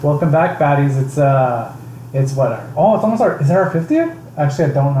Welcome back, baddies. It's what? It's almost our. Is it our 50th?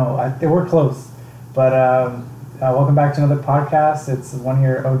 Actually, I don't know. We're close, but welcome back to another podcast. It's one of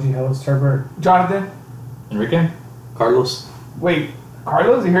your OG hosts, Herbert, Jonathan, Enrique, Carlos. Wait,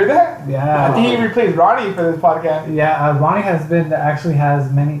 Carlos, you hear that? Yeah. I think he replaced Ronnie for this podcast. Yeah, Ronnie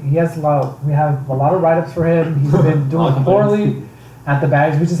has many. He has a lot. We have a lot of write-ups for him. He's been doing poorly at the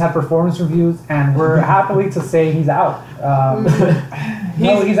badge. We just had performance reviews, and we're happily to say he's out.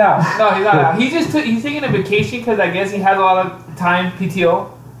 He's out. No, he's not out. He's taking a vacation because I guess he has a lot of time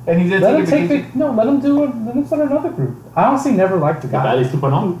PTO, and he's gonna take a vacation. Let him start another group. I honestly never liked the guy. Baddie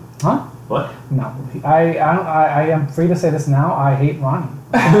 2.0. Huh? What? No, I am free to say this now. I hate Ronnie.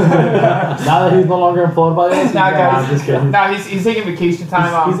 Now that he's no longer employed by us, Nah, guys. I'm just kidding. No, he's taking vacation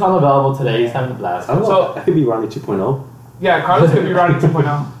time. He's unavailable today. He's having a blast. I don't know. I could be Ronnie 2.0. Yeah, Carlos could be Ronnie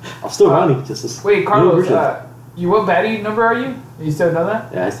 2.0. I'm still Ronnie. Just as Wait, Carlos, what Baddie number are you? You still know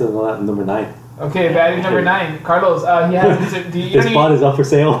that? Yeah, I still know that. Number 9. Okay, Baddie number 9. Carlos, he has. His spot is up for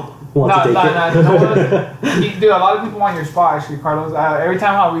sale. No, dude, a lot of people want your spot actually, Carlos. Every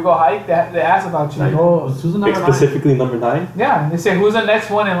time we go hike, they ask about you. Who's the number 9? Specifically number 9? Yeah, they say who's the next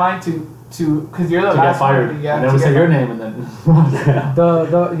one in line to because you're the last get fired. one. Yeah, and then we say your name and then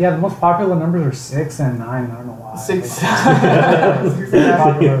the most popular numbers are 6 and 9. I don't know why. 6. 6 are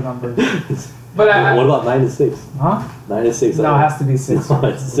popular numbers. But what about 9 and 6? Huh? 9 and 6. No, it has to be 6. No,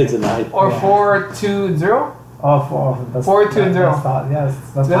 it's 6 and 9. Or 4, 2, 0. Oh, 4, 2, and 0.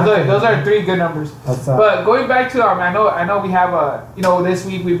 Those are 3 good numbers. But going back to I know we have this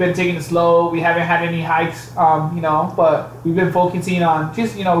week we've been taking it slow. We haven't had any hikes, but we've been focusing on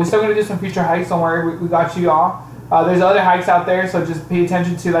just we're still gonna do some future hikes. Don't worry, we got you all. There's other hikes out there, so just pay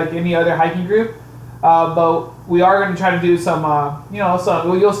attention to like any other hiking group. But we are gonna try to do some,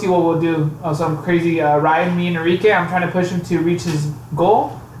 you'll see what we'll do. Some crazy ride. Me and Enrique, I'm trying to push him to reach his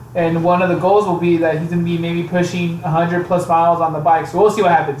goal. And one of the goals will be that he's going to be maybe pushing 100 plus miles on the bike. So we'll see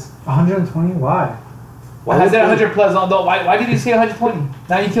what happens. 120? Why? I said 100 plus. Why did you say 120?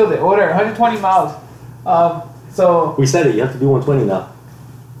 Now you killed it. Order 120 miles. So we said it. You have to do 120 now.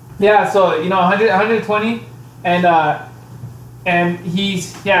 Yeah. So 120, and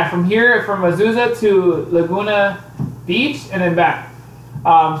he's from here from Azusa to Laguna Beach and then back.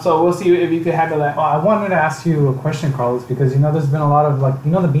 So we'll see if you can handle that. Well, I wanted to ask you a question, Carlos, because there's been a lot of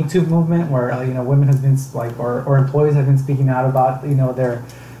the Me Too movement where women have been or employees have been speaking out about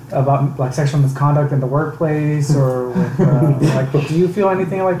about sexual misconduct in the workplace or with, do you feel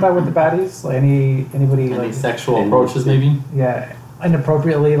anything like that with the baddies? Like any sexual approaches maybe? Yeah,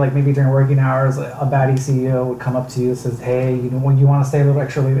 inappropriately, like maybe during working hours, a baddie CEO would come up to you and says, "Hey, when you want to stay a little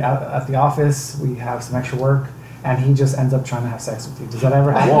extra late at the office, we have some extra work." And he just ends up trying to have sex with you. Does that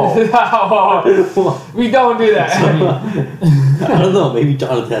ever happen? Whoa. We don't do that. I don't know. Maybe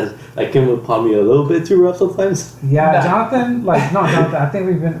Jonathan came upon me a little bit too rough sometimes. Yeah, no. Jonathan. I think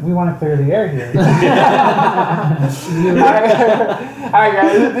we want to clear the air here. All right,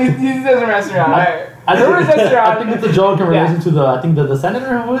 guys. He doesn't mess around. All right. I think it's a joke in relation to the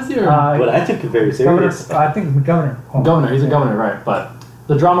senator. Who is he? But I took it very serious. I think the governor. Governor. He's a governor, right? But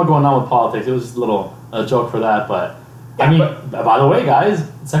the drama going on with politics, it was just a joke for that, but by the way, guys,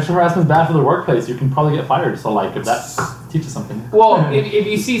 sexual harassment is bad for the workplace. You can probably get fired. So, if that teaches something. Well, if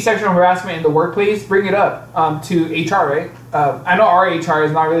you see sexual harassment in the workplace, bring it up to HR, right? I know our HR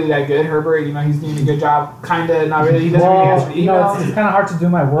is not really that good. Herbert, he's doing a good job. Kinda, not really. He doesn't really answer emails. It's kind of hard to do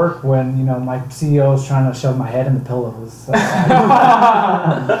my work when my CEO is trying to shove my head in the pillows. So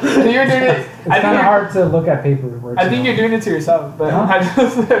you're doing it. It's kind of hard to look at paperwork. I think you're doing it to yourself, but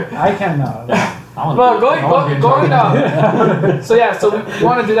I cannot. Well, going on. So we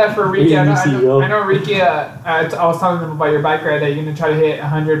want to do that for Enrique. I know Enrique. I was telling them about your bike ride that you're gonna try to hit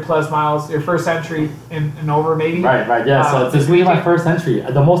 100 plus miles, your first entry and over maybe. Right. Yeah. So this will be my first entry.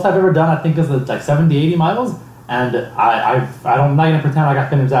 The most I've ever done, I think, is 70, 80 miles. And I'm not gonna pretend like I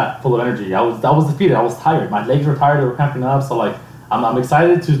finished that full of energy. I was defeated. I was tired. My legs were tired. They were cramping up. So I'm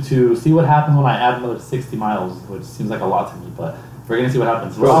excited to see what happens when I add another 60 miles, which seems like a lot to me. But we're gonna see what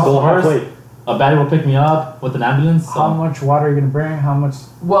happens. A baddie will pick me up with an ambulance. So. How much water are you gonna bring? How much?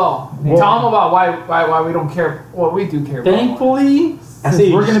 Well, tell them about why we don't care. Well, we do care. Thankfully,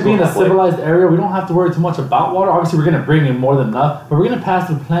 since we're gonna be in a civilized area, we don't have to worry too much about water. Obviously, we're gonna bring in more than enough, but we're gonna pass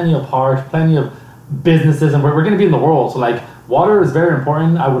through plenty of parks, plenty of businesses, and we're gonna be in the world. So water is very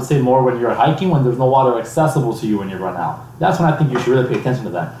important. I would say more when you're hiking, when there's no water accessible to you when you run out. That's when I think you should really pay attention to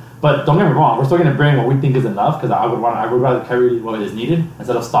that. But don't get me wrong, we're still gonna bring what we think is enough because I would rather carry what is needed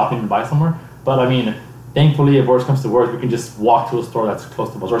instead of stopping and buy somewhere. But thankfully, if worse comes to worse, we can just walk to a store that's close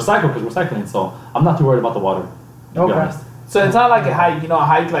to us or cycle because we're cycling. So I'm not too worried about the water. Okay. So it's not like a hike. A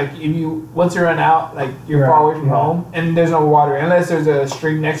hike like once you run out, like you're far away from home, and there's no water unless there's a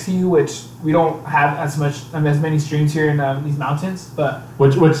stream next to you, which we don't have as many streams here in these mountains. But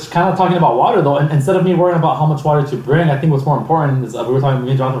which kind of talking about water though, and instead of me worrying about how much water to bring, I think what's more important is me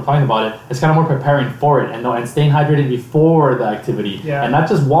and Jonathan were talking about it. It's kind of more preparing for it and staying hydrated before the activity, and not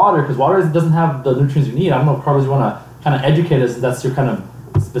just water, because water doesn't have the nutrients you need. I don't know if Carlos, you want to kind of educate us. That's your kind of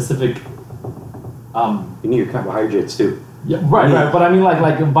specific. You need your carbohydrates too. Yeah, right. But I mean,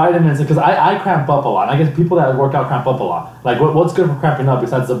 like vitamins, because I cramp up a lot. I guess people that work out cramp up a lot. Like, what's good for cramping up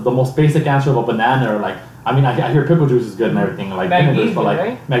besides the most basic answer of a banana or like, I mean, I hear pickle juice is good and everything, like magnesium, but like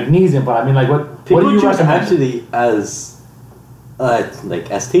right? Magnesium. But I mean, like, what do you recommend? Actually, as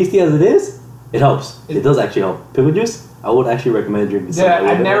tasty as it is, it helps. It does actually help. Pickle juice, I would actually recommend drinking some.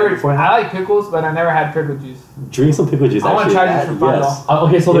 I like pickles, but I never had pickle juice. Drink some pickle juice. I want to try this for fun though.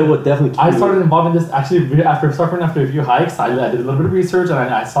 Okay, so it would definitely. I started involving this actually after a few hikes. I did a little bit of research and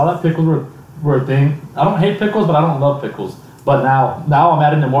I saw that pickles were a thing. I don't hate pickles, but I don't love pickles. But now I'm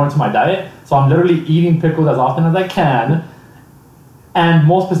adding them more into my diet, so I'm literally eating pickles as often as I can. And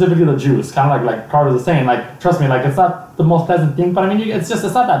more specifically the juice, kind of like Carlos was saying, like trust me, like it's not the most pleasant thing, but I mean it's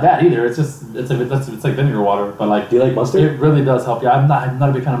not that bad either. It's like vinegar water, but like do you like mustard? It really does help you. I'm not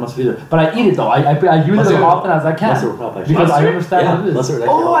a big fan of mustard either, but I eat it though. I use it as often as I can because I understand what it is. Mustard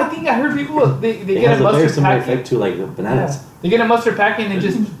I think I heard people they get a mustard pack effect to like bananas. Yeah. They get a mustard pack and they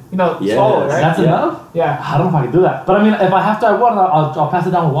just swallow it, right? That's enough. Yeah. I don't know if I can do that, but I mean if I have to, I will. I'll pass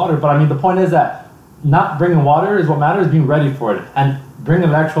it down with water. But I mean the point is that not bringing water is what matters. Being ready for it and bring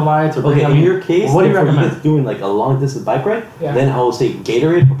electrolytes or in your case, what do you recommend? If you're doing like a long distance bike ride, then I will say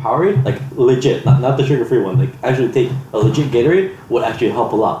Gatorade or Powerade, like legit, not the sugar free one. Like actually take a legit Gatorade would actually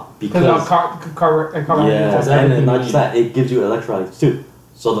help a lot because and not just that, it gives you electrolytes too.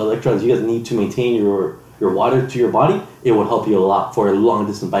 So the electrolytes you guys need to maintain your water to your body, it would help you a lot for a long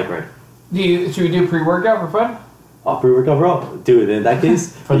distance bike ride. Should we do pre-workout for fun? Oh, pre-workout, bro, dude. In that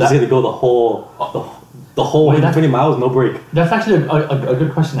case, you're just gonna go the whole 20 miles, no break. That's actually a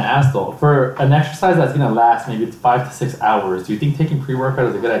good question to ask, though. For an exercise that's going to last maybe 5 to 6 hours, do you think taking pre-workout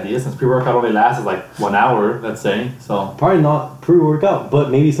is a good idea? Since pre-workout only lasts like 1 hour, let's say. So probably not pre-workout, but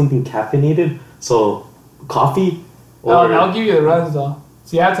maybe something caffeinated. So coffee. I'll give you the runs though.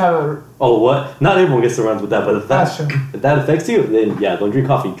 So you have to have a. Oh, what? Not everyone gets the runs with that, but if that affects you, then yeah, don't drink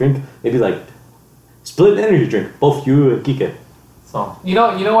coffee. Drink maybe like split energy drink. Both you and Kike. So you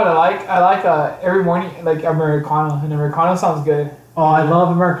know what I like? I like every morning like Americano, and Americano sounds good. Oh, I love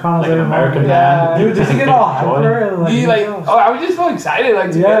Americanos. Like an American man. Dude, just to get all hyper. I would just feel excited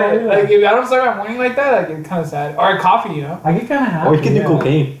to get it. Like if I don't start my morning like that, like it's kind of sad. Or coffee, I get kind of happy. Or you can do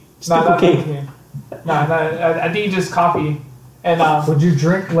cocaine. Not cocaine. No, I think just coffee. And would you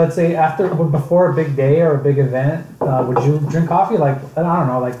drink, let's say, before a big day or a big event? Would you drink coffee? Like I don't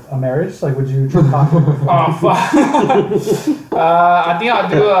know, like a marriage? Like would you drink coffee? Oh fuck! I think I'll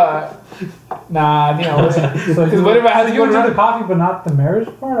do a. Nah, I think I wouldn't. Because what if I had to go to the coffee, but not the marriage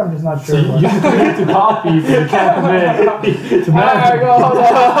part? I'm just not sure. So you commit to coffee, but you can't commit to marriage. Alright, hold on.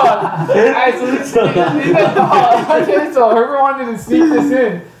 Alright, so whoever wanted to sneak this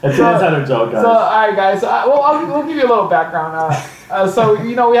in. It's an insider joke, guys. So, alright, guys. We'll give you a little background. So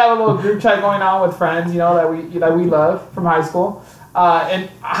we have a little group chat going on with friends, that we love from high school. In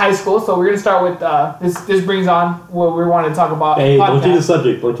high school, so we're gonna start with this brings on what we want to talk about. Hey, don't change the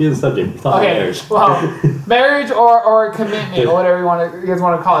subject. Okay, marriage. Well, marriage or commitment or whatever you guys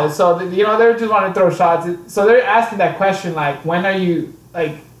want to call it. So they just want to throw shots. So they're asking that question like, when are you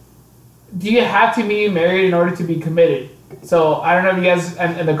like? Do you have to be married in order to be committed? So I don't know if you guys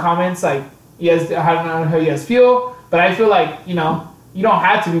in the comments like I don't know how you guys feel, but I feel like you don't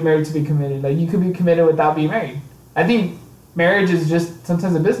have to be married to be committed. Like you could be committed without being married. I think. Marriage is just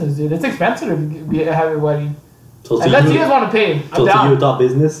sometimes a business, dude. It's expensive to have a wedding. Unless you guys want to pay. I'm down. You adopt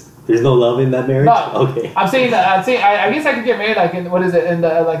business? There's no love in that marriage? No. Okay. I'm saying I guess I could get married like in, what is it, in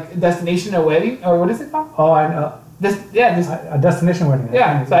the like destination or wedding? Or what is it called? Oh, I know. A destination wedding.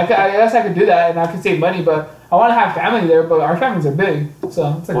 Yeah, so I guess I could do that and I could save money, but I want to have family there, but our families are big.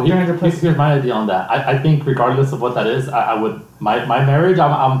 So it's like 300 plus. Here's my idea on that. I think regardless of what that is, I would, my marriage,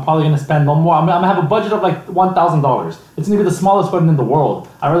 I'm probably going to spend no more. I'm going to have a budget of like $1,000. It's going to be the smallest wedding in the world.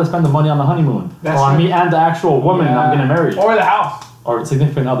 I'd rather spend the money on the honeymoon. Or on me and the actual woman I'm going to marry. Or the house. Or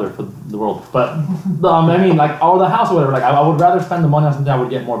significant other for the world. But, I mean, like, or the house or whatever. Like, I would rather spend the money on something I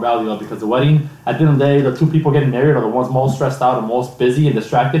would get more value of, because the wedding, at the end of the day, the two people getting married are the ones most stressed out and most busy and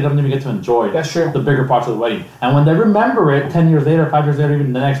distracted. They don't even get to enjoy the bigger parts of the wedding. And when they remember it 10 years later, 5 years later,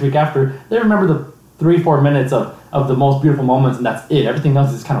 even the next week after, they remember the 3-4 minutes of the most beautiful moments, and that's it. Everything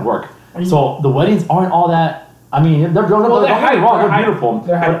else is kind of work. So the weddings aren't all that I mean, don't get me wrong, they're beautiful.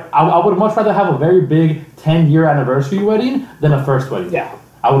 But I would much rather have a very big 10-year anniversary wedding than a first wedding. Yeah.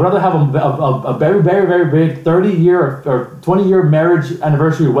 I would rather have a very, very, very big 30-year or 20-year marriage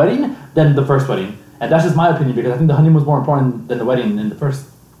anniversary wedding than the first wedding. And that's just my opinion because I think the honeymoon is more important than the wedding in the first.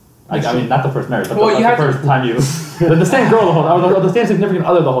 I mean, not the first marriage, but the first time you. the same girl the whole time, or the same significant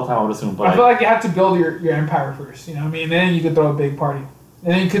other the whole time, I would assume. But I feel like you have to build your empire first, you know what I mean? And then you could throw a big party.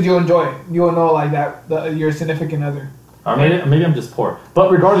 And then because you'll enjoy it. You'll know like that your significant other. Or maybe I'm just poor.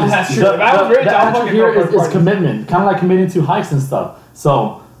 But regardless, that's true. The answer here is commitment. Kind of like committing to hikes and stuff.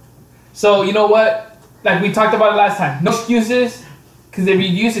 So you know what? Like we talked about it last time. No excuses. Because if you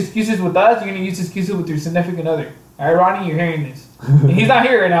use excuses with us, you're going to use excuses with your significant other. All right, Ronnie, you're hearing this. And he's not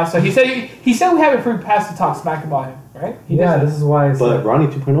here right now, so he said we have a free pass to talk smack about him, right? This is why. But Ronnie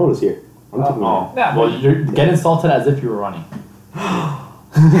 2.0 is here. I'm 2.0. Well, you're getting insulted as if you were Ronnie.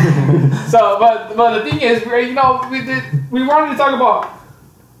 So, but the thing is, you know, we wanted to talk about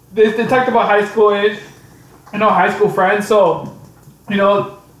this. They talked about high school age, high school friends. So, you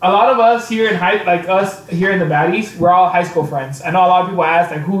know, a lot of us here in us here in the Baddies, we're all high school friends. I know a lot of people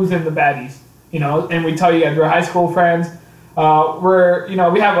ask like, who's in the Baddies, you know, and we tell you guys we're high school friends. We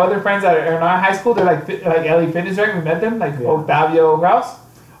have other friends that are not in high school. They're like LA Fitness, right? We met them, Fabio Rouse.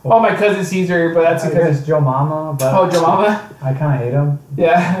 Oh, my cousin Caesar, but that's because it's Joe Mama. But Joe Mama. I kind of hate him.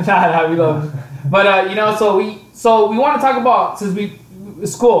 Yeah, we love him. But so we want to talk about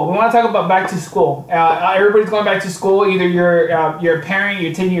school. We want to talk about back to school. Everybody's going back to school. Either you're a parent,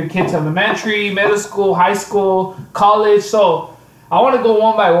 you're taking your kids to elementary, middle school, high school, college. So I want to go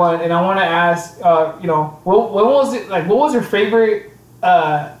one by one, and I want to ask, what was it like? What was your favorite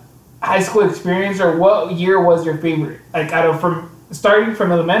high school experience, or what year was your favorite? Like starting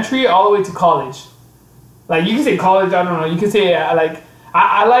from elementary all the way to college. Like you can say college, I don't know. You can say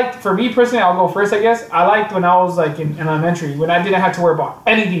I liked, for me personally, I'll go first I guess. I liked when I was like in elementary, when I didn't have to worry about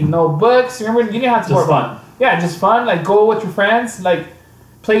anything, no books. Remember, you didn't have to worry about. Yeah, just fun. Like go with your friends, like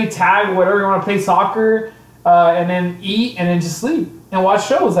play tag or whatever you want to play, soccer, and then eat and then just sleep and watch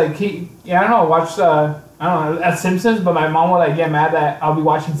shows. Like at Simpsons, but my mom would get mad that I'll be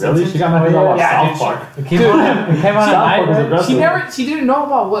watching Simpsons. Really? She got mad about South Park. It came on at night. She didn't know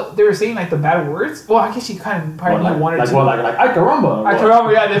about what they were saying, like the bad words. Well, I guess she kind of probably knew one or two. Like I caramba.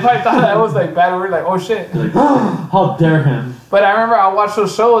 Yeah, they probably thought that was like bad word, like oh shit. Like, how dare him? But I remember I watched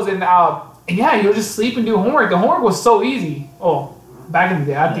those shows and you'll just sleep and do homework. The homework was so easy. Oh. Back in the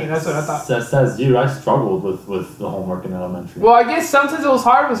day, I think that's what I thought. Says you. I struggled with the homework in elementary. Well, I guess sometimes it was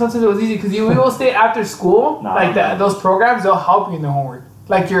hard, but sometimes it was easy because we will stay after school. Those programs, they'll help you in the homework.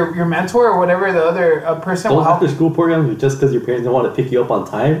 Like your mentor or whatever the other person will help. Those after school programs, just because your parents don't want to pick you up on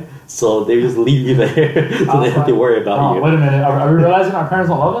time, so they just leave you there, so they have to worry about you. Wait a minute, are we realizing our parents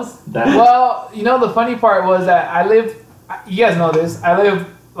don't love us? Damn. Well, the funny part was that you guys know this, I live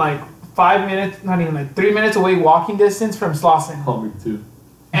 5 minutes, not even 3 minutes away walking distance from Slauson. Oh, me too.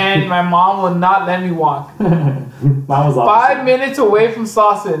 And my mom would not let me walk. Mine was 5 minutes away from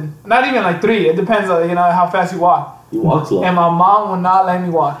Slauson. Not even 3. It depends on how fast you walk. You walk slow. And my mom would not let me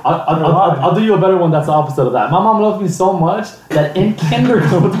walk. I'll do you a better one that's the opposite of that. My mom loved me so much that in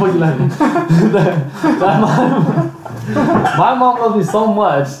kindergarten, what the fuck you laughing? My mom loved me so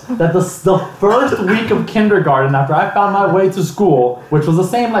much that the first week of kindergarten, after I found my way to school, which was the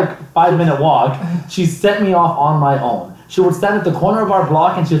same 5-minute walk, she sent me off on my own. She would stand at the corner of our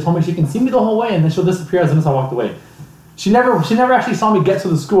block and she told me she can see me the whole way, and then she'll disappear as soon as I walked away. She never actually saw me get to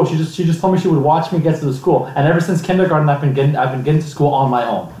the school. She just told me she would watch me get to the school. And ever since kindergarten, I've been getting to school on my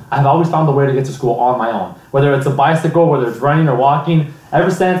own. I've always found a way to get to school on my own. Whether it's a bicycle, whether it's running or walking.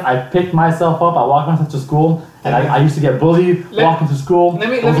 Ever since I picked myself up, I walked myself to school, and I used to get bullied walking to school.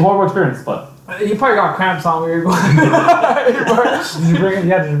 It was a horrible experience, but. You probably got cramps on where you're going. Did you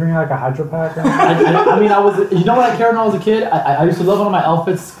bring a hydro pack? I mean, you know what I carried when I was a kid? I used to love one of my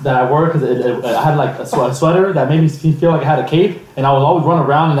outfits that I wore because I had a sweater that made me feel like I had a cape, and I would always run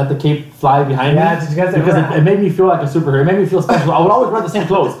around and let the cape fly behind me. Did you guys because it made me feel like a superhero. It made me feel special. I would always wear the same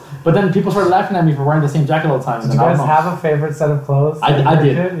clothes. But then people started laughing at me for wearing the same jacket all the time. Did you guys have a favorite set of clothes? I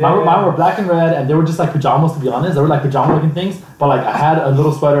did. Mine were black and red, and they were just like pajamas, to be honest. They were like pajama-looking things. But I had a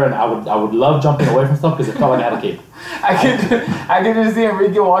little sweater, and I would love jumping away from stuff because it felt like I had a cape. I could just see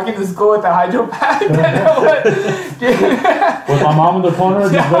Enrique walking to school with a hydro pack. With my mom in the corner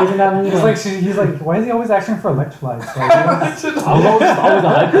just waving at me. He's like, why is he always asking for electrolytes? I was always a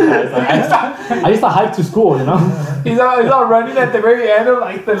hiker, guys. I used to hike to school, He's all running at the very end of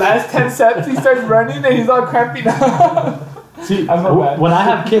the last 10 steps. He starts running and he's all cramping up. See, when I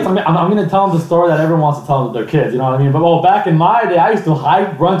have kids, I'm going to tell them the story that everyone wants to tell their kids, you know what I mean? But back in my day, I used to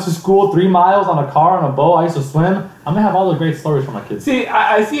run to school 3 miles on a car, on a boat. I used to swim. I'm going to have all the great stories for my kids. See,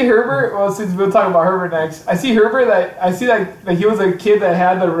 I see Herbert, well, since we'll talk about Herbert next, I see Herbert, like he was a kid that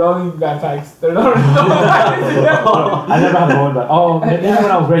had the rowing backpacks. I never had a rowing backpack. Oh, maybe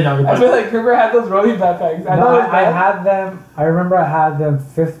when I was very young. I feel like Herbert had those rowing backpacks. I had them. I remember I had them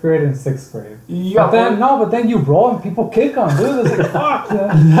 5th grade and 6th grade. But then you roll and people kick them, dude. It's like, fuck.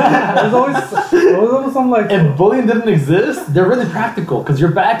 There's always some like... If bullying didn't exist, they're really practical because your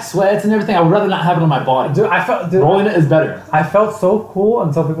back sweats and everything. I would rather not have it on my body. Dude, rolling it is better. I felt so cool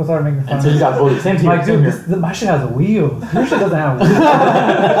until people started making fun of me. Until you got bullied. Same to you. Like, dude, my shit has wheels. Your shit doesn't have wheels.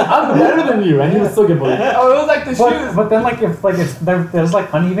 I'm better than you, and you would still get bullied. Oh, it was like the shoes. But then, like, if there's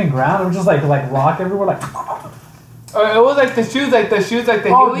like uneven ground, it was just like rock everywhere, like... It was like the shoes, like the Heelys. The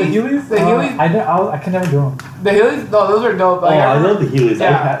Heelys? The Heelys? I can never do them. The Heelys? No, those are dope. Like, I love the Heelys.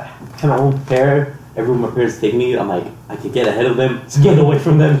 Yeah. I had my own pair. Every my parents take me, I'm like, I could get ahead of them, skate away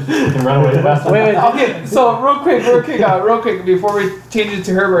from them, and run away fast. Wait. Okay, so real quick, before we change it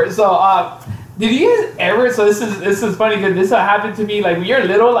to Herbert. So, did you guys ever? So this is funny because this happened to me. Like when you're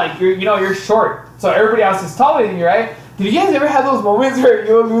little, like you're short, so everybody else is taller than you, right? Did you guys ever have those moments where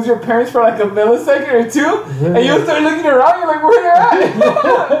you'll lose your parents for like a millisecond or two, and you'll start looking around, you're like, where they're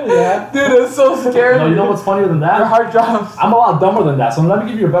at? Yeah. Dude, it's so scary. No, you know what's funnier than that? Your heart drops. I'm a lot dumber than that, so let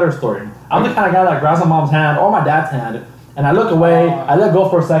me give you a better story. I'm the kind of guy that grabs my mom's hand or my dad's hand, and I look away, I let go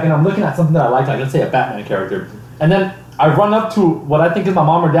for a second, I'm looking at something that I like let's say a Batman character, and then I run up to what I think is my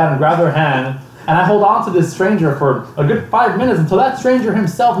mom or dad and grab their hand, and I hold on to this stranger for a good 5 minutes until that stranger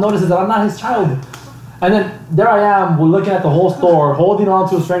himself notices that I'm not his child. And then there I am, we're looking at the whole store, holding on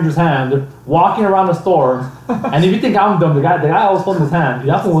to a stranger's hand, walking around the store. And if you think I'm dumb, the guy I was holding his hand,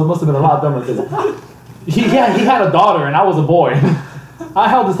 that one must have been a lot dumber because he had a daughter and I was a boy. I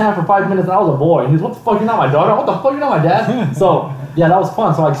held his hand for 5 minutes and I was a boy. And he's, what the fuck, you're not my daughter? What the fuck, you're not my dad? So, yeah, that was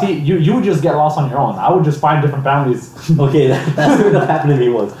fun. So, like, see, you would just get lost on your own. I would just find different families. Okay, that's what happened to me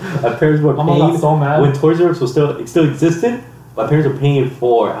once. My parents were paying, so mad. when Toys R Us was still existed, my parents were paying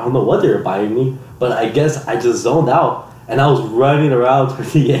for, I don't know what they were buying me, but I guess I just zoned out. And I was running around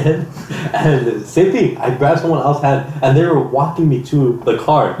towards the end. And same thing, I grabbed someone else's hand and they were walking me to the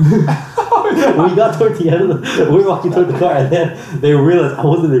car. When we got toward the end we were walking toward the car and then they realized I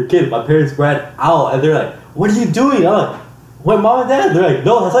wasn't their kid. My parents ran out and they're like, what are you doing? I'm like, what, mom and dad? They're like,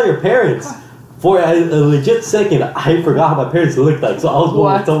 no, that's not your parents. For a legit second, I forgot how my parents looked like, so I was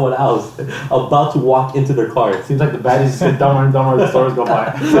going with someone else, about to walk into their car. It seems like the baddies get dumber and dumber as the stories go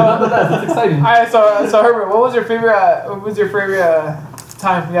by. So that's exciting. All right, so Herbert, what was your favorite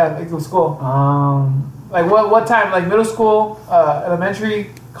time? Yeah, like school. Like what time? Like middle school, elementary,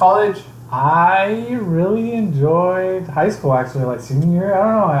 college. I really enjoyed high school actually, like senior year. I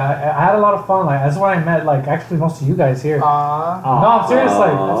don't know. I had a lot of fun. Like that's when I met like actually most of you guys here. No, I'm serious.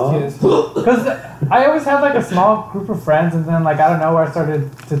 Like, because I always had like a small group of friends, and then like I don't know where I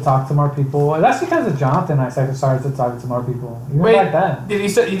started to talk to more people. It's actually because of Jonathan I started to talk to more people. Even Wait, back then. You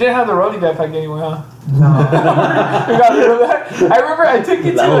didn't have the rolling backpack anyway, huh? No. You got rid of that? I remember I took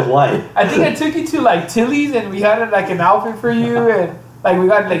you to. That was why. I think I took you to like Tilly's, and we had like an outfit for you and. Like, we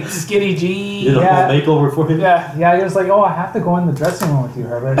got, like, skinny jeans. You did a full makeover for him? Yeah. Yeah, he was like, oh, I have to go in the dressing room with you,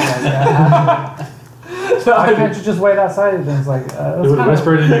 Herbert. Like, yeah, so why can't you just wait outside? And it's like... He would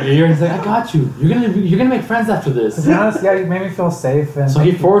whisper it in your ear and he's like, I got you. You're gonna make friends after this. To be honest, yeah, you made me feel safe. And so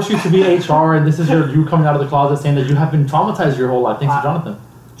he forced you to be HR, and this is you coming out of the closet saying that you have been traumatized your whole life thanks to Jonathan.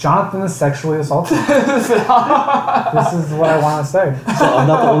 Jonathan is sexually assaulted. This is what I want to say. So I'm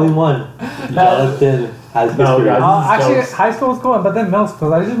not the only one. Jonathan has history. Actually, high school was cool, but then middle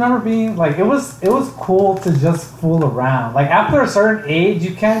school, I just remember being like, it was cool to just fool around. Like after a certain age,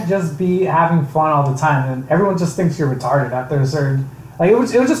 you can't just be having fun all the time, and everyone just thinks you're retarded after a certain. Like it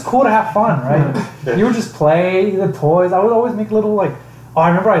was just cool to have fun, right? You would just play the toys. I would always make little like. Oh, I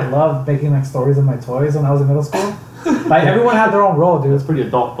remember I loved making like stories of my toys when I was in middle school. Like everyone had their own role, dude. It's pretty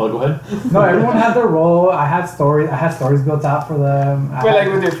adult, but go ahead. No, everyone had their role. I had stories built out for them. Wait, like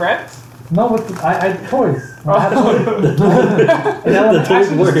with your friends? No, I had toys. I had toys. The toys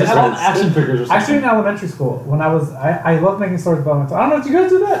were his friends. Action figures or something. Actually, in elementary school, when I loved making stories about my toys. I don't know. Did you guys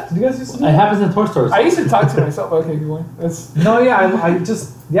do that? Did you guys used to do that? It happens in toy stores. I used to talk to myself. Okay, you want? No, yeah, I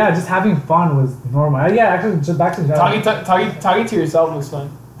just having fun was normal. Yeah, actually, just back to talking to yourself was fun.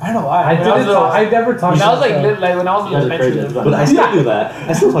 I don't know why. I never talked. When I was like when I was in elementary. But I still do that.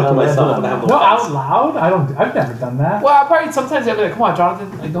 I still talk to myself when I have no friends. Out loud? I've never done that. Well, I probably sometimes I'd be like, come on,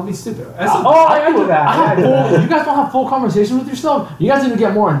 Jonathan, like don't be stupid. I do that. You guys don't have full conversation with yourself. You guys need to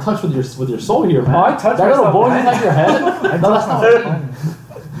get more in touch with your soul here, man. Oh, I touch that little myself, voice man. inside your head. No, that's not funny.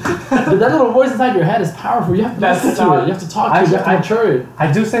 That little voice inside your head is powerful. You have to listen to it. You have to talk to it. You have to mature it.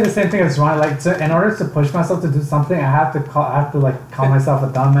 I do say the same thing as Ron. Like, in order to push myself to do something, I have to call myself a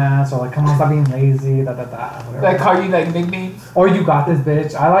dumbass, or like, come on, stop being lazy. Whatever. Like, call you like nicknames. Or you got this,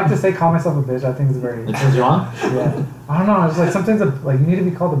 bitch. I like to say, call myself a bitch. I think it's very. It turns you on? Yeah. I don't know. It's like sometimes you need to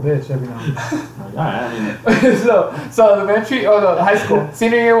be called a bitch every now and then. Alright, so elementary high school.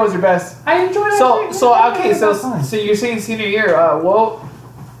 Senior year was your best. I enjoyed it. So you're saying senior year,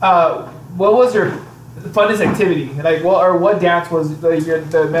 what was your funnest activity? Like what dance was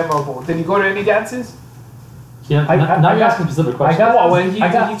the memorable? Did you go to any dances? Yeah, now you're asking specific questions. He's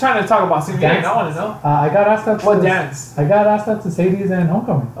trying to talk about senior year, and I want to know. I got asked out to what dance? I got asked out to Sadie's and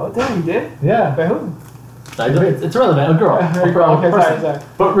homecoming. Oh damn, you did? Yeah. By who? It's irrelevant. A girl. Okay, sorry.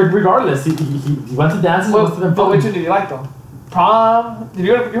 But regardless, he went to dances. But which one did you like though? Prom? Did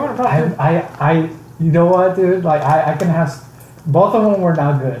you go to prom too? I you know what, dude? Like I can have both of them were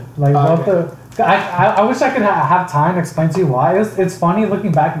not good. Like I wish I could have time to explain to you why. It's funny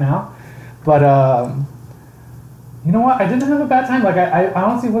looking back now, but you know what? I didn't have a bad time. Like I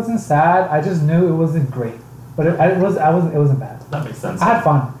honestly wasn't sad. I just knew it wasn't great, but it wasn't bad. That makes sense. I had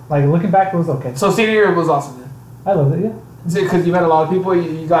fun. Like looking back, it was okay. So senior year was awesome then. I loved it. Yeah. Is it because you met a lot of people?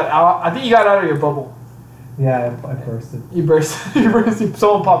 You got out. I think you got out of your bubble. Yeah, I bursted. You burst.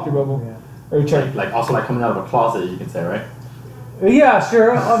 Someone popped your bubble. Yeah. Or you checked. Like also like coming out of a closet, you can say, right? Yeah,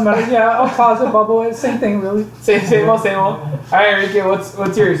 sure. A closet bubble. Same thing, really. Same old. All right, Enrique,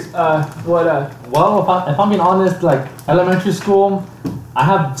 what's yours? Well, if I'm being honest, like elementary school, I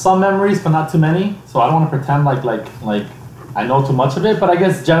have some memories, but not too many. So I don't want to pretend like I know too much of it. But I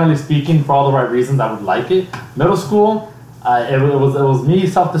guess generally speaking, for all the right reasons, I would like it. Middle school, it was me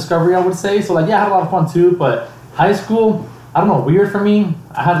self-discovery, I would say. So like, yeah, I had a lot of fun too. But high school, I don't know, weird for me.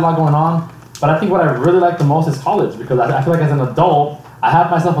 I had a lot going on. But I think what I really like the most is college, because I feel like as an adult, I have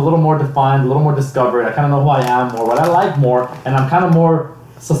myself a little more defined, a little more discovered. I kind of know who I am more, what I like more, and I'm kind of more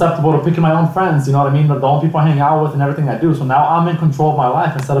susceptible to picking my own friends, you know what I mean? The own people I hang out with and everything I do. So now I'm in control of my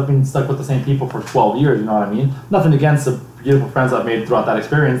life instead of being stuck with the same people for 12 years, you know what I mean? Nothing against the beautiful friends I've made throughout that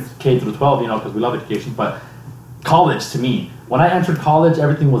experience, K through 12, you know, because we love education. But college, to me, when I entered college,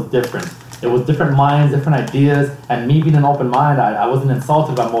 everything was different. It was different minds, different ideas, and me being an open mind, I wasn't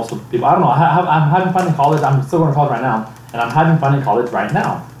insulted by most of the people. I don't know, I'm having fun in college. I'm still going to college right now, and I'm having fun in college right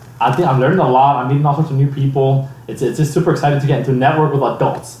now. I think I'm learning a lot. I'm meeting all sorts of new people. It's just super exciting to get into network with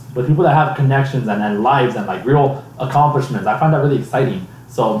adults, with people that have connections and lives and like real accomplishments. I find that really exciting.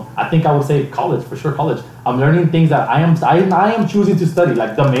 So I think I would say college, for sure college. I'm learning things that I am choosing to study,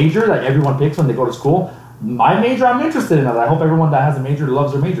 like the major that everyone picks when they go to school. My major I'm interested in. I hope everyone that has a major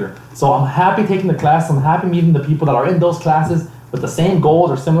loves their major. So I'm happy taking the class. I'm happy meeting the people that are in those classes with the same goals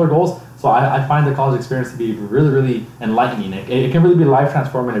or similar goals. So I find the college experience to be really, really enlightening. It can really be life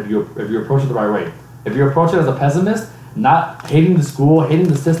transforming if you approach it the right way. If you approach it as a pessimist, not hating the school, hating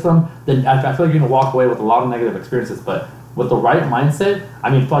the system, then I feel like you're gonna walk away with a lot of negative experiences. But with the right mindset,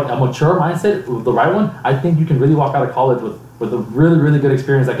 I mean, like a mature mindset, with the right one, I think you can really walk out of college with a really, really good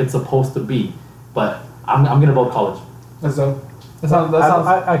experience like it's supposed to be. But I'm gonna vote college. That sounds.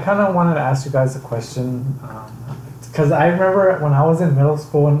 I kind of wanted to ask you guys a question, because I remember when I was in middle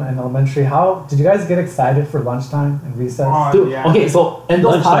school and elementary. How did you guys get excited for lunchtime and recess? Dude, yeah. Okay, so in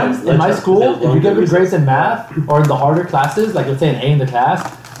those times in my school, if you get good grades in math or in the harder classes, like let's say an A in the class,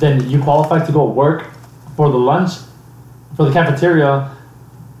 then you qualify to go work for the lunch, for the cafeteria.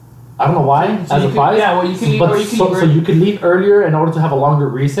 I don't know why, so as a prize. Yeah, well, you can leave, or you can so you could leave earlier in order to have a longer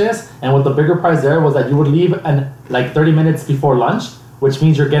recess. And what the bigger prize there was that you would leave like 30 minutes before lunch, which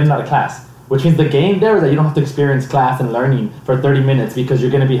means you're getting out of class. Which means the gain there is that you don't have to experience class and learning for 30 minutes because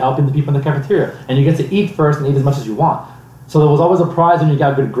you're going to be helping the people in the cafeteria. And you get to eat first and eat as much as you want. So there was always a prize when you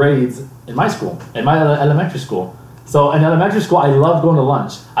got good grades in my school, in my elementary school. So in elementary school, I loved going to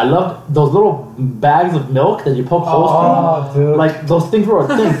lunch. I loved those little bags of milk that you poke holes through. Like those things were a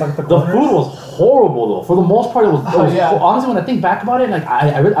thing. Like the food was horrible though. For the most part, it was honestly, when I think back about it, like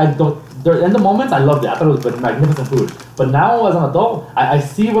I don't. In the moments, I loved it. I thought it was magnificent food. But now, as an adult, I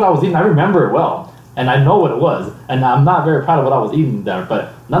see what I was eating. I remember it well, and I know what it was. And I'm not very proud of what I was eating there.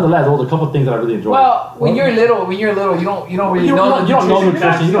 But nonetheless, there was a couple of things that I really enjoyed. Well, when you're little, you don't really know the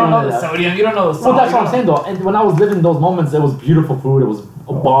nutrition. You don't know the sodium. You don't know the salt. Well, that's what I'm saying though. And when I was living those moments, it was beautiful food. It was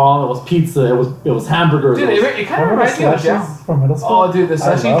a ball. It was pizza. It was hamburgers. Dude, it kind of reminds me of jam from middle school. Oh, dude, the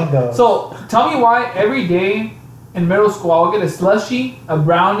slushy. So tell me why every day in middle school I'll get a slushy, a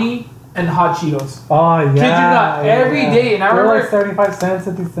brownie, and hot Cheetos. Oh yeah. Kid you not, every day, and I remember like 75 cents,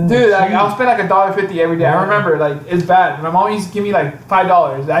 50 cents. Dude, like, I'll spend like $1.50 every day. I remember, like, it's bad. My mom used to give me like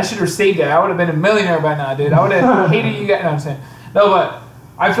 $5. I should have saved it. I would have been a millionaire by now, dude. I would have hated you guys. No, I'm saying no, but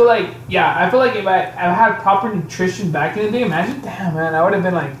I feel like if I had proper nutrition back in the day, imagine, damn man, I would have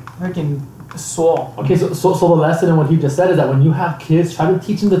been like freaking swole. Okay, so the lesson in what he just said is that when you have kids, try to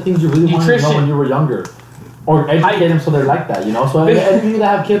teach them the things you really wanted to know when you were younger. Or educate them so they're like that, you know? So any of you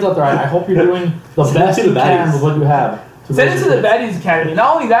that have kids out there, I hope you're doing the best you can with what you have. Send it to the Baddie's Academy.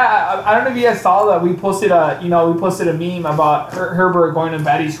 Not only that, I don't know if you guys saw that we posted a meme about Herbert going to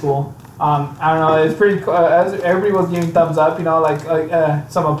Baddie school. I don't know, it's pretty cool. Everybody was giving thumbs up, you know, like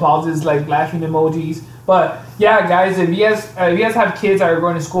some applauses, like laughing emojis. But yeah, guys, if you guys have kids that are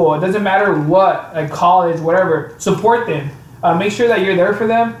going to school, it doesn't matter what, like college, whatever, support them. Make sure that you're there for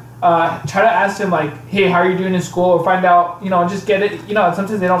them. Try to ask them like, hey, how are you doing in school? Or find out, you know, just get it. You know,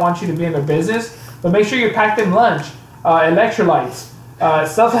 sometimes they don't want you to be in their business, but make sure you pack them lunch, electrolytes,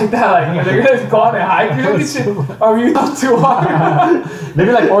 stuff like that. Like, if they're gonna go on a hike, or you not too hard.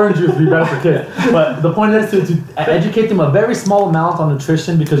 Maybe like orange juice would be better for kids. But the point is to educate them a very small amount on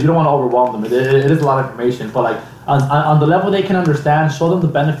nutrition because you don't want to overwhelm them. It is a lot of information, but like on the level they can understand, show them the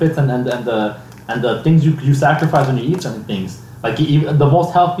benefits and the things you sacrifice when you eat certain things. Like even the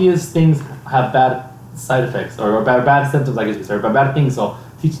most healthiest things have bad side effects or bad symptoms, I guess you say, or bad things. So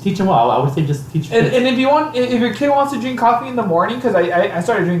teach them well. I would say just teach. And if your kid wants to drink coffee in the morning, because I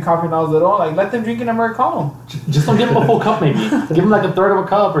started drinking coffee when I was little, like let them drink an Americano. Just don't give them a full cup, maybe. Give them like a third of a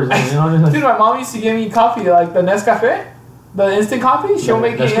cup or something. You know what I mean? Like, dude, my mom used to give me coffee, like the Nescafe, the instant coffee. She'll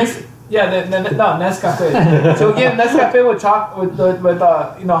make it. Yeah, no Nescafe. She'll give Nescafe with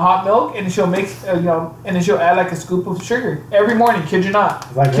hot milk, and she'll mix and then she'll add like a scoop of sugar every morning. Kid you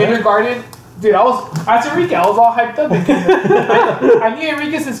not. Like kindergarten, dude. I was Enrique. I was all hyped up. I knew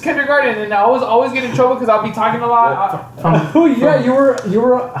Enrique since kindergarten, and I was always getting in trouble because I'll be talking a lot. You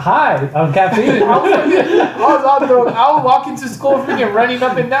were high on caffeine. I would walk into school freaking running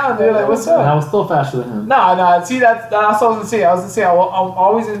up and down. They're like, "What's up?" I was still faster than him. No. See, that's what I was gonna say. I'm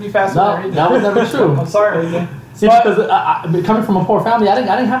always gonna be faster than Enrique. That was never true. I'm sorry, Enrique. See, because coming from a poor family, I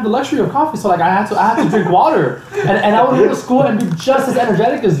didn't have the luxury of coffee, so like I had to drink water, and I would go to school and be just as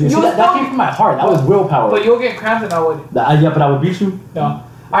energetic as you. See, that came from my heart. That was willpower. But you'll get cramped and I wouldn't. Yeah, but I would beat you. No.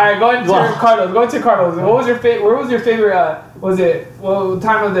 All right, going to Carlos. What was your favorite? Where was your favorite? What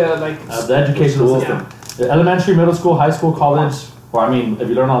time of the the educational system? Yeah. The elementary, middle school, high school, college, or I mean, if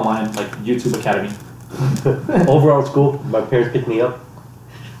you learn online, like YouTube Academy. Overall school, my parents picked me up.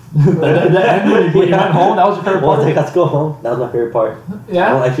 The end when you went home, that was your favorite part? Once I got to go home, that was my favorite part. Yeah? I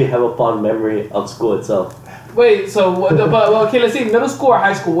don't actually have a fond memory of school itself. Wait, so, okay, let's see, middle school or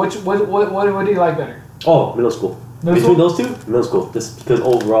high school, what do you like better? Oh, middle school. Between those two, middle school. Just because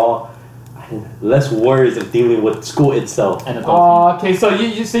overall, I had less worries of dealing with school itself. Okay, so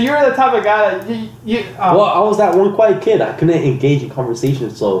you're the type of guy that well, I was that one quiet kid. I couldn't engage in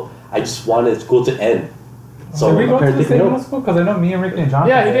conversation, so I just wanted school to end. So did we go to the same middle school? Because I know me and Rick and John.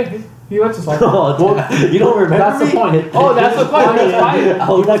 Yeah, he did. He went to school. You don't remember that's me? The point. Oh, that's the point. He was quiet. I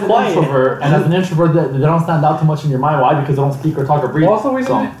was not quiet. Introvert, and as an introvert, they don't stand out too much in your mind. Why? Because they don't speak or talk or breathe. Also, I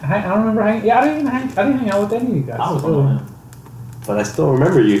don't remember hanging. Yeah, I didn't hang out with any of you guys. I was really. But I still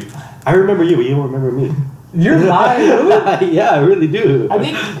remember you. I remember you, but you don't remember me. You're lying. Really? Yeah, I really do. I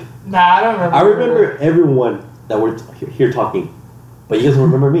think. Nah, I don't remember. I remember everyone that were here talking, but you guys don't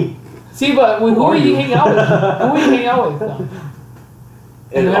remember me. See, but who were you hanging out with? Who were you hanging out with?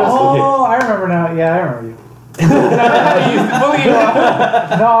 I remember now. Yeah, I remember you.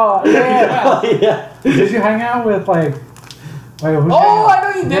 Yeah. Did you hang out with like? I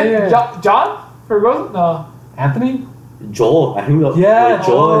know you did. Yeah. John? No. Anthony? Joel. I think with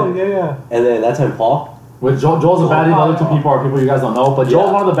Joel. Yeah. And then that time Paul. With Joel's a baddie. The other two people are people you guys don't know, but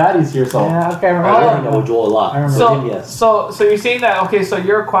Joel's one of the baddies here. So yeah, okay. I hang out with Joel a lot. I remember. Yes. So you're saying that so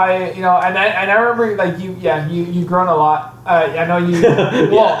you're quiet, and I remember like you've grown a lot. I know you.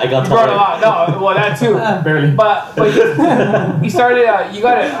 Well, I got you've grown a lot. No, well that too. Barely. But you started. I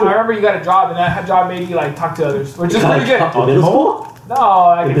remember you got a job, and that job made you like talk to others, which is pretty good. Middle school? No,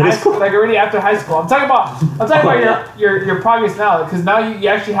 like high school, like already after high school. I'm talking about your progress now, because now you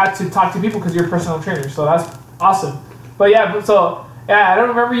actually had to talk to people because you're a personal trainer, so that's awesome. But I don't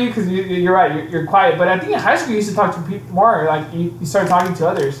remember you because you're right, you're quiet. But I think in high school you used to talk to people more, like you started talking to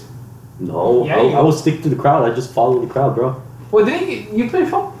others. No, I would stick to the crowd. I just follow the crowd, bro. Well, didn't you play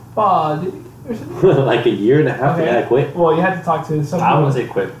football? Like a year and a half, Okay. and I quit. Well, you had to talk to someone. I wouldn't say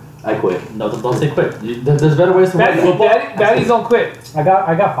quit. I quit. No, don't say quit. There's better ways to watch football. Baddies don't quit. I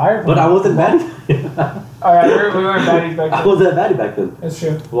got fired. But I wasn't Baddie. Alright, we weren't baddies back then. I wasn't Baddie back then. That's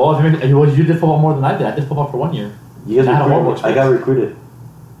true. Well, you did football more than I did. I did football for 1 year. You guys I had a horrible recruited. I got recruited.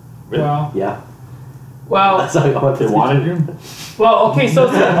 Really? Well, Oh. That's how I got They wanted you? well, okay, so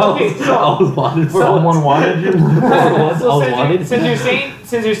I was wanted for Someone wanted you?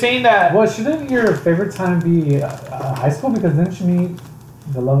 since you're saying that. Well, shouldn't your favorite time be high school? Because didn't you meet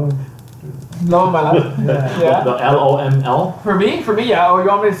the love of Love of my life. Yeah. The LOML? For me, yeah. Or you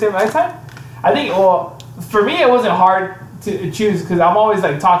want me to say my time? I think. Well, for me, it wasn't hard to choose because I'm always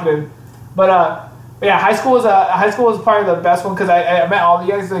like talkative. But yeah, high school was probably the best one because I met all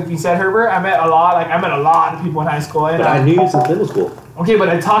you guys. Like you said, Herbert. I met a lot of people in high school. And But I knew you since middle school. Okay, but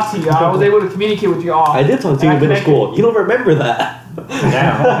I talked to you. I was able to communicate with you all. I did talk to you in middle school. You don't remember that.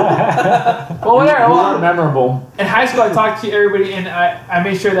 Damn. Well, whatever. You are memorable. In high school, I talked to everybody, and I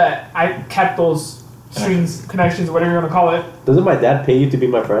made sure that I kept those strings, connections, whatever you want to call it. Doesn't my dad pay you to be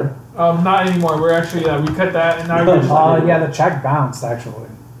my friend? Not anymore. We're actually we cut that, and now you're just yeah, the check bounced actually.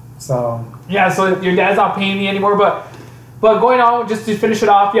 So yeah. So your dad's not paying me anymore, but going on, just to finish it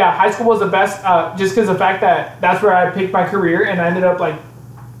off, yeah, high school was the best, just because the fact that that's where I picked my career, and I ended up like,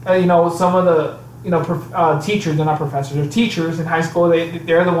 some of the teachers, they're not professors, they're teachers in high school.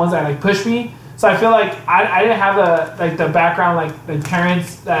 They're the ones that like push me. So I feel like I didn't have the background like the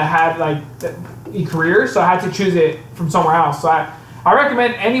parents that had like a career, so I had to choose it from somewhere else. So I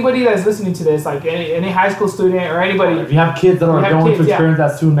recommend anybody that's listening to this, like any high school student or anybody. If you have kids that are going to experience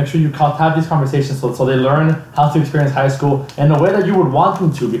that soon, make sure you have these conversations so they learn how to experience high school in a way that you would want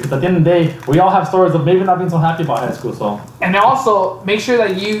them to. Because at the end of the day, we all have stories of maybe not being so happy about high school. So and also make sure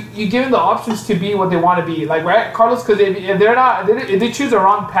that you give them the options to be what they want to be. Like right, Carlos, because if they choose the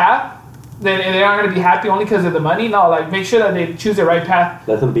wrong path, then they aren't going to be happy only because of the money. No, like make sure that they choose the right path.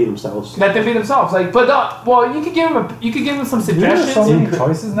 Let them be themselves. Like, but you could give them some suggestions. There's so many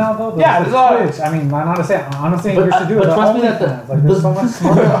choices now, though. Yeah, there's a lot. I mean, I'm not saying you should do it. But trust me that there's so much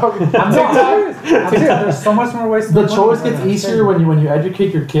more. I'm serious. There's so much more ways. The choice gets easier when you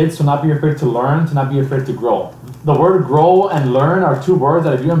educate your kids to not be afraid to learn, to not be afraid to grow. The word grow and learn are two words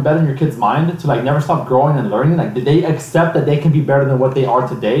that if you embed in your kid's mind to like never stop growing and learning, like they accept that they can be better than what they are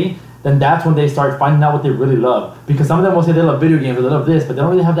today, then that's when they start finding out what they really love. Because some of them will say they love video games or they love this, but they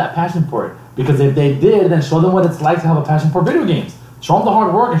don't really have that passion for it. Because if they did, then show them what it's like to have a passion for video games. Show them the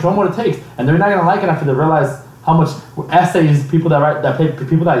hard work and show them what it takes. And they're not gonna like it after they realize how much essays people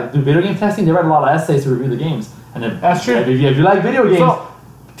that do video game testing, they write a lot of essays to review the games. And that's true. If you like video games,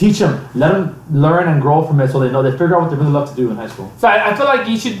 teach them, let them learn and grow from it so they know they figure out what they really love to do in high school. So I feel like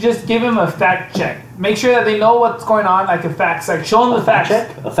you should just give them a fact check. Make sure that they know what's going on, like a facts. Like show them the facts.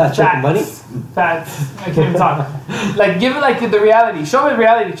 A fact check of money? Facts. I can't even talk. Like give it like the reality. Show them a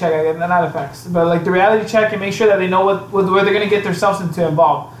reality check, I guess, not a facts. But like the reality check and make sure that they know where they're going to get themselves into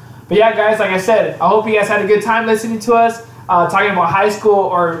involved. But yeah, guys, like I said, I hope you guys had a good time listening to us, talking about high school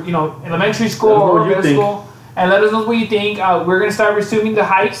or, elementary school or middle school. And let us know what you think. We're going to start resuming the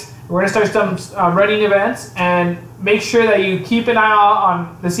hikes. We're going to start some running events. And make sure that you keep an eye out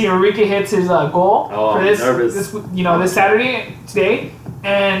on, let's see, Enrique hits his goal for this Saturday, today.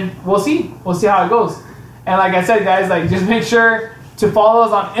 And we'll see. We'll see how it goes. And like I said, guys, like just make sure to follow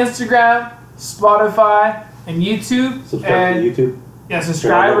us on Instagram, Spotify, and YouTube. Subscribe to YouTube. Yeah,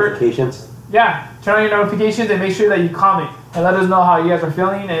 subscribe. Turn on notifications. Yeah, turn on your notifications and make sure that you comment. And let us know how you guys are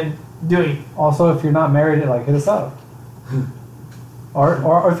feeling and doing. Also, if you're not married, hit us up.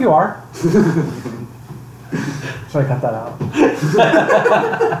 Or if you are. Should I cut that out?